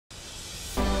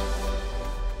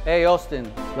Hey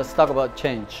Austin, let's talk about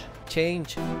change.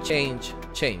 Change, change,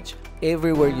 change.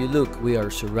 Everywhere you look, we are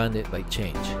surrounded by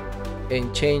change.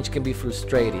 And change can be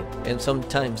frustrating and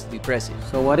sometimes depressing.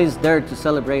 So what is there to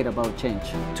celebrate about change?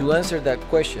 To answer that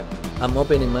question, I'm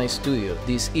opening my studio,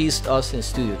 this East Austin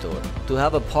Studio Tour, to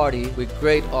have a party with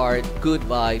great art, good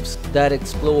vibes, that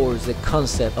explores the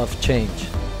concept of change.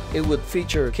 It would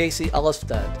feature Casey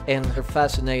Alstad and her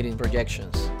fascinating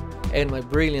projections, and my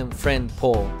brilliant friend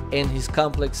Paul and his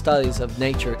complex studies of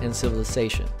nature and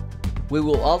civilization. We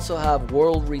will also have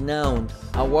world-renowned,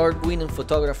 award-winning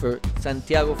photographer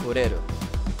Santiago Forero,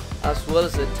 as well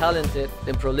as the talented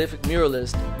and prolific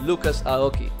muralist Lucas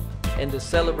Aoki, and the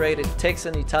celebrated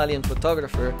Texan-Italian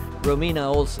photographer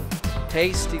Romina Olsen.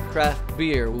 Tasty craft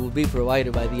beer will be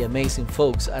provided by the amazing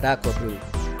folks at Aquabrew,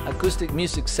 acoustic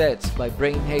music sets by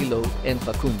Brain Halo and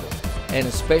Facundo, and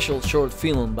a special short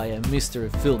film by a mystery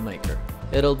filmmaker.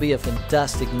 It'll be a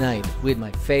fantastic night with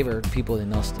my favorite people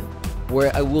in Austin,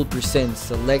 where I will present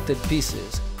selected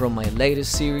pieces from my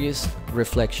latest series,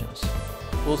 Reflections.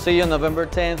 We'll see you on November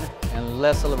 10th, and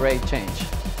let's celebrate change.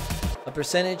 A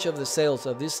percentage of the sales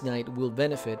of this night will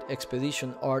benefit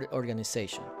Expedition Art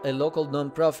Organization, a local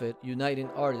non-profit uniting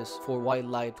artists for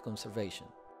wildlife conservation.